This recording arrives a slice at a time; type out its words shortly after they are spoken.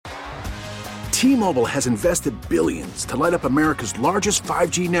T-Mobile has invested billions to light up America's largest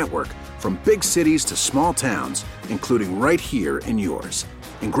 5G network, from big cities to small towns, including right here in yours.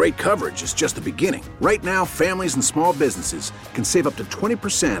 And great coverage is just the beginning. Right now, families and small businesses can save up to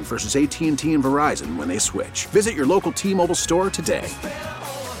 20% versus AT&T and Verizon when they switch. Visit your local T-Mobile store today.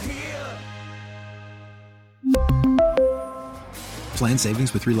 Plan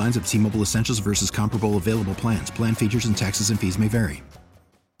savings with 3 lines of T-Mobile Essentials versus comparable available plans. Plan features and taxes and fees may vary.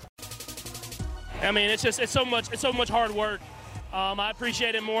 I mean, it's so much hard work. I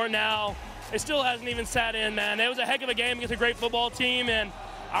appreciate it more now. It still hasn't even sat in, man. It was a heck of a game against a great football team, and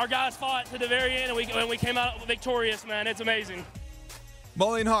our guys fought to the very end, and we came out victorious, man. It's amazing.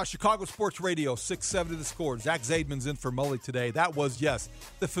 Mully and Haw, Chicago Sports Radio, 6-7 to the score. Zach Zaidman's in for Mully today. That was, yes,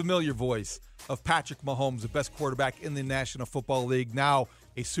 the familiar voice of Patrick Mahomes, the best quarterback in the National Football League, now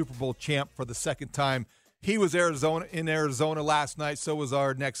a Super Bowl champ for the second time. He was in Arizona last night, so was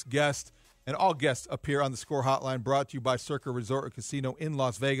our next guest. And all guests appear on the Score Hotline, brought to you by Circa Resort and Casino in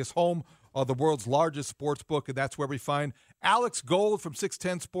Las Vegas, home of the world's largest sports book, and that's where we find Alex Gold from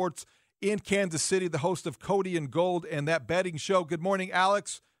 610 Sports in Kansas City, the host of Cody and Gold and that betting show. Good morning,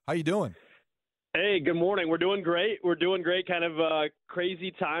 Alex. How you doing? Hey, good morning. We're doing great. Kind of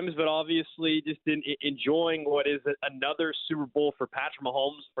crazy times, but obviously just enjoying what is another Super Bowl for Patrick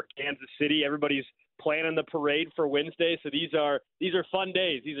Mahomes for Kansas City. Everybody's planning the parade for Wednesday, so these are fun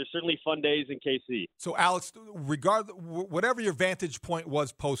days. These are certainly fun days in KC. So, Alex, whatever your vantage point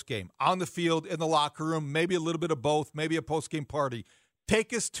was post-game, on the field, in the locker room, maybe a little bit of both, maybe a post-game party,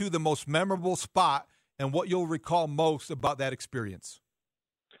 take us to the most memorable spot and what you'll recall most about that experience.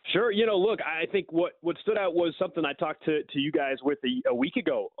 Sure. Look, I think what stood out was something I talked to you guys with a week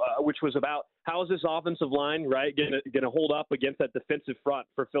ago, which was about how is this offensive line, right, going to hold up against that defensive front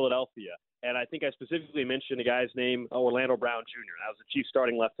for Philadelphia. And I think I specifically mentioned a guy's name, Orlando Brown Jr. That was the Chiefs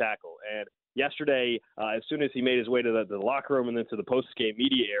starting left tackle. And yesterday, as soon as he made his way to the locker room and then to the post-game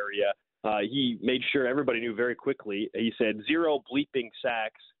media area, he made sure everybody knew very quickly. He said 0 bleeping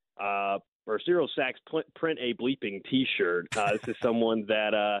sacks, or 0 sacks, print a bleeping T-shirt. This is someone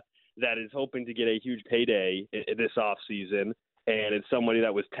that is hoping to get a huge payday this offseason, and it's somebody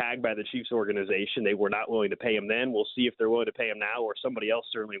that was tagged by the Chiefs organization. They were not willing to pay him then. We'll see if they're willing to pay him now, or somebody else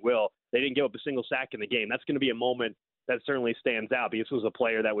certainly will. They didn't give up a single sack in the game. That's going to be a moment that certainly stands out, because this was a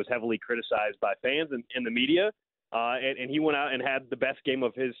player that was heavily criticized by fans and the media, and he went out and had the best game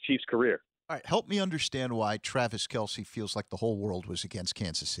of his Chiefs career. All right, help me understand why Travis Kelce feels like the whole world was against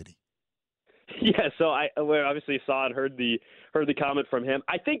Kansas City. Yeah, so I obviously saw and heard the comment from him.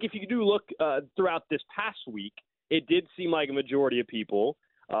 I think if you do look throughout this past week, it did seem like a majority of people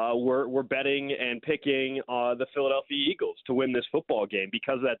were betting and picking the Philadelphia Eagles to win this football game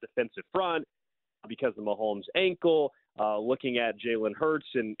because of that defensive front, because of Mahomes' ankle, looking at Jalen Hurts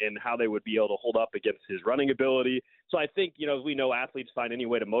and how they would be able to hold up against his running ability. So I think, we know athletes find any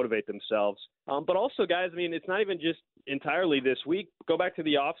way to motivate themselves. But also, guys, I mean, it's not even just entirely this week. Go back to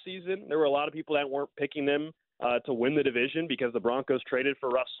the offseason. There were a lot of people that weren't picking them to win the division because the Broncos traded for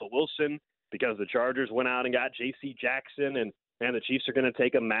Russell Wilson, because the Chargers went out and got J.C. Jackson, and the Chiefs are going to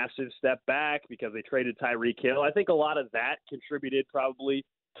take a massive step back because they traded Tyreek Hill. I think a lot of that contributed probably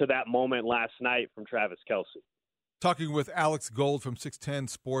to that moment last night from Travis Kelce. Talking with Alex Gold from 610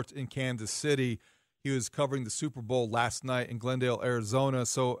 Sports in Kansas City. He was covering the Super Bowl last night in Glendale, Arizona.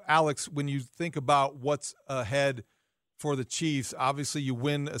 So, Alex, when you think about what's ahead for the Chiefs, obviously you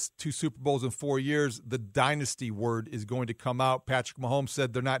win 2 Super Bowls in 4 years. The dynasty word is going to come out. Patrick Mahomes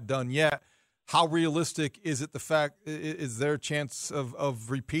said they're not done yet. How realistic is it, is there a chance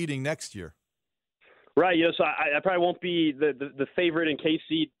of repeating next year? Right, so I probably won't be the favorite in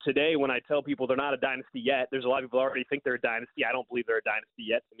KC today when I tell people they're not a dynasty yet. There's a lot of people that already think they're a dynasty. I don't believe they're a dynasty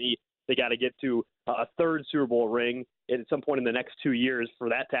yet. To me, they got to get to a 3rd Super Bowl ring at some point in the next 2 years for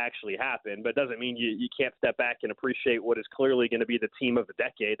that to actually happen. But it doesn't mean you can't step back and appreciate what is clearly going to be the team of the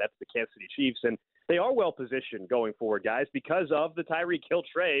decade. That's the Kansas City Chiefs. And they are well positioned going forward, guys, because of the Tyreek Hill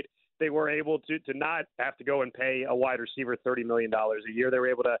trade. They were able to not have to go and pay a wide receiver $30 million a year. They were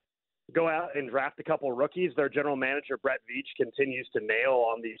able to go out and draft a couple of rookies. Their general manager, Brett Veach, continues to nail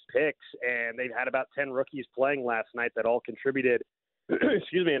on these picks, and they've had about 10 rookies playing last night that all contributed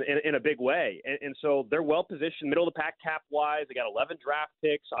in a big way. And so they're well positioned, middle of the pack cap wise. They got 11 draft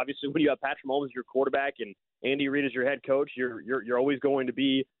picks. Obviously, when you have Patrick Mahomes as your quarterback and Andy Reid as your head coach, you're always going to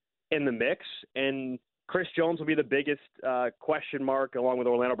be in the mix. And Chris Jones will be the biggest question mark, along with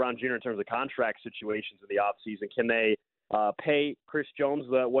Orlando Brown Jr. in terms of contract situations in the offseason. Can they pay Chris Jones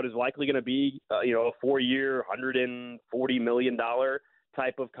what is likely going to be a 4-year, $140 million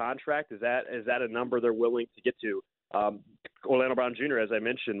type of contract? Is that a number they're willing to get to Orlando Brown Jr., as I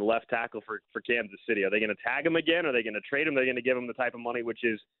mentioned, left tackle for Kansas City. Are they going to tag him again? Are they going to trade him? They're going to give him the type of money which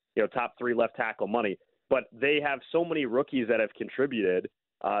is, top 3 left tackle money. But they have so many rookies that have contributed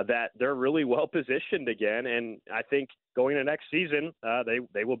that they're really well positioned again. And I think going into next season,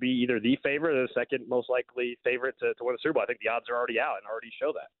 they will be either the favorite or the second most likely favorite to win the Super Bowl. I think the odds are already out and already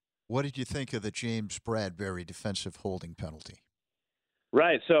show that. What did you think of the James Bradberry defensive holding penalty?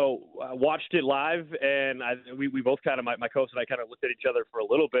 Right. So I watched it live, and we both kind of, my co-host and I kind of looked at each other for a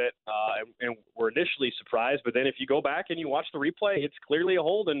little bit and were initially surprised. But then if you go back and you watch the replay, it's clearly a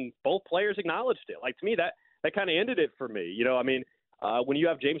hold, and both players acknowledged it. Like, to me, that kind of ended it for me. When you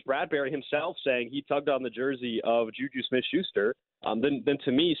have James Bradberry himself saying he tugged on the jersey of Juju Smith-Schuster, then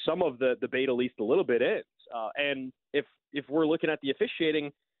to me, some of the debate, at least a little bit, ends. And if we're looking at the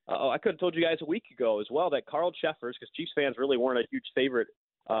officiating, I could have told you guys a week ago as well that Carl Cheffers, because Chiefs fans really weren't a huge favorite,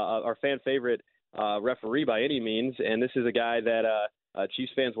 our fan favorite referee by any means, and this is a guy that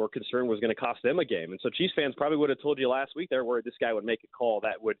Chiefs fans were concerned was going to cost them a game. And so Chiefs fans probably would have told you last week they're worried this guy would make a call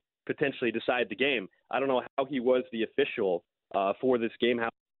that would potentially decide the game. I don't know how he was the official for this game.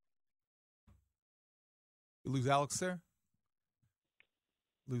 You lose Alex there?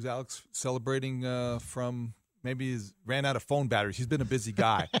 Lose Alex celebrating from maybe he ran out of phone batteries. He's been a busy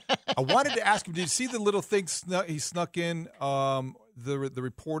guy. I wanted to ask him, did you see the little thing he snuck in, the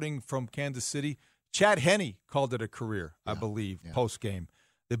reporting from Kansas City? Chad Henne called it a career, I believe, post-game.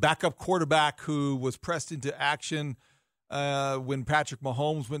 The backup quarterback who was pressed into action when Patrick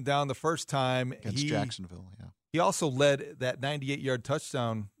Mahomes went down the first time. Against Jacksonville, yeah. He also led that 98-yard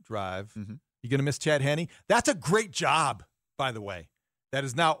touchdown drive. Mm-hmm. You going to miss Chad Henne? That's a great job, by the way. That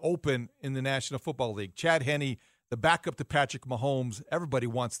is now open in the National Football League. Chad Henne, the backup to Patrick Mahomes, everybody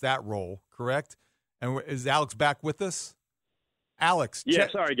wants that role, correct? And is Alex back with us? Alex. Yeah,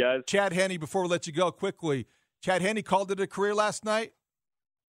 sorry, guys. Chad Henne, before we let you go quickly, Chad Henne called it a career last night?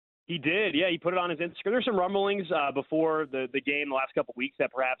 He did, yeah. He put it on his Instagram. There's some rumblings before the game the last couple of weeks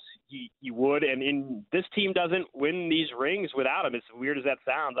that perhaps he would. And this team doesn't win these rings without him. As weird as that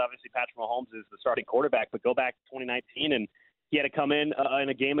sounds, obviously Patrick Mahomes is the starting quarterback, but go back to 2019 and he had to come in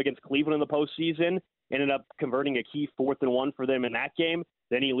a game against Cleveland in the postseason, ended up converting a key 4th and 1 for them in that game.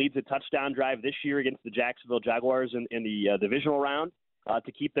 Then he leads a touchdown drive this year against the Jacksonville Jaguars in the divisional round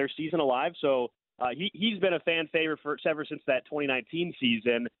to keep their season alive. So he's been a fan favorite ever since that 2019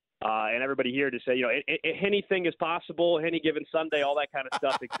 season. And everybody here to say, anything is possible, any given Sunday, all that kind of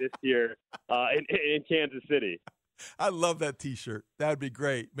stuff exists here in Kansas City. I love that T-shirt. That would be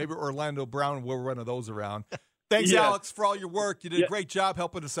great. Maybe Orlando Brown will run those around. Thanks, Alex, for all your work. You did a great job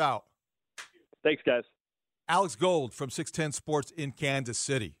helping us out. Thanks, guys. Alex Gold from 610 Sports in Kansas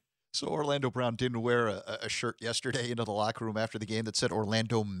City. So Orlando Brown didn't wear a shirt yesterday into the locker room after the game that said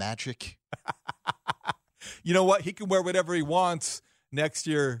Orlando Magic. You know what? He can wear whatever he wants next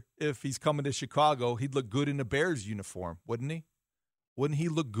year. If he's coming to Chicago, he'd look good in a Bears uniform, wouldn't he? Wouldn't he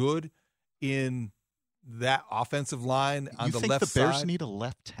look good in that offensive line on the left side? You think the Bears need a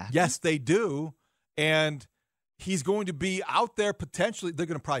left tackle? Yes, they do. And he's going to be out there potentially. They're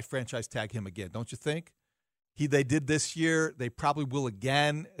going to probably franchise tag him again, don't you think? They did this year. They probably will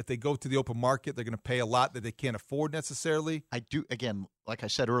again. If they go to the open market, they're going to pay a lot that they can't afford necessarily. I do. Again, like I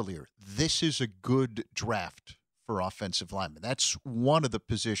said earlier, this is a good draft for offensive linemen. That's one of the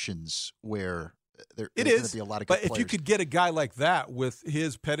positions where there's going to be a lot of good players. But if you could get a guy like that with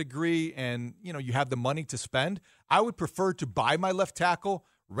his pedigree and you have the money to spend, I would prefer to buy my left tackle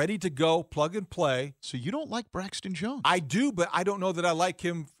ready to go, plug and play. So you don't like Braxton Jones? I do, but I don't know that I like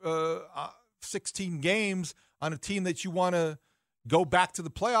him 16 games on a team that you want to go back to the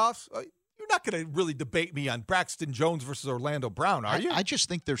playoffs. You're not going to really debate me on Braxton Jones versus Orlando Brown, are you? I just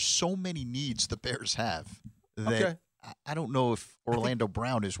think there's so many needs the Bears have that I don't know if Orlando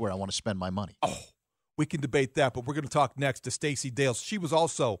Brown is where I want to spend my money. Oh, we can debate that, but we're going to talk next to Stacey Dales. She was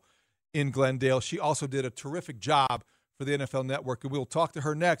also in Glendale. She also did a terrific job for the NFL Network, and we'll talk to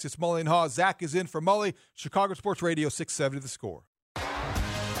her next. It's Mully and Haw. Zach is in for Mully. Chicago Sports Radio 670 The Score.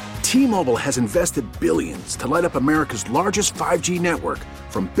 T-Mobile has invested billions to light up America's largest 5G network,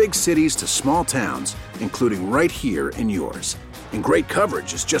 from big cities to small towns, including right here in yours. And great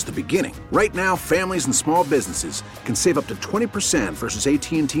coverage is just the beginning. Right now, families and small businesses can save up to 20% versus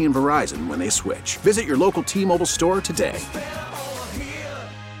AT&T and Verizon when they switch. Visit your local T-Mobile store today.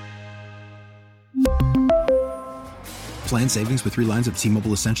 Plan savings with 3 lines of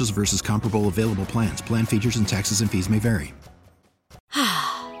T-Mobile Essentials versus comparable available plans. Plan features and taxes and fees may vary.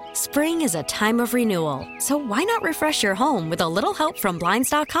 Spring is a time of renewal, so why not refresh your home with a little help from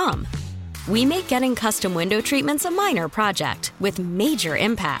Blinds.com? We make getting custom window treatments a minor project with major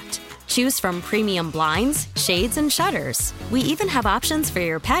impact. Choose from premium blinds, shades, and shutters. We even have options for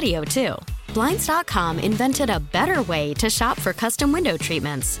your patio, too. Blinds.com invented a better way to shop for custom window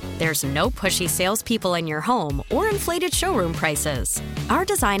treatments. There's no pushy salespeople in your home or inflated showroom prices. Our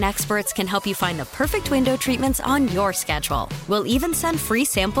design experts can help you find the perfect window treatments on your schedule. We'll even send free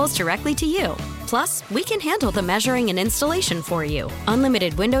samples directly to you. Plus, we can handle the measuring and installation for you.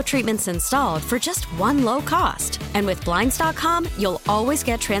 Unlimited window treatments installed for just one low cost. And with Blinds.com, you'll always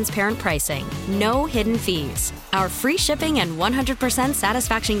get transparent pricing. No hidden fees. Our free shipping and 100%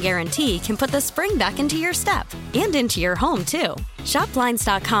 satisfaction guarantee can put the spring back into your step and into your home, too. Shop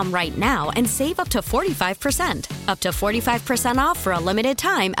Blinds.com right now and save up to 45%. Up to 45% off for a limited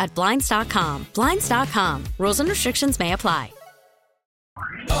time at Blinds.com. Blinds.com. Rules and restrictions may apply.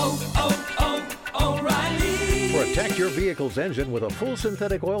 O'Reilly. Protect your vehicle's engine with a full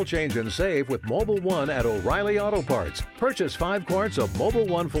synthetic oil change and save with Mobil 1 at O'Reilly Auto Parts. Purchase 5 quarts of Mobil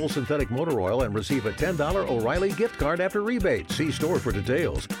 1 full synthetic motor oil and receive a $10 O'Reilly gift card after rebate. See store for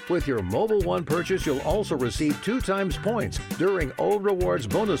details. With your Mobil 1 purchase, you'll also receive 2 times points during O Rewards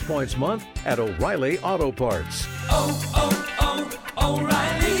Bonus Points Month at O'Reilly Auto Parts.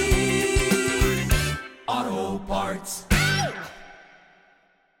 O'Reilly Auto Parts.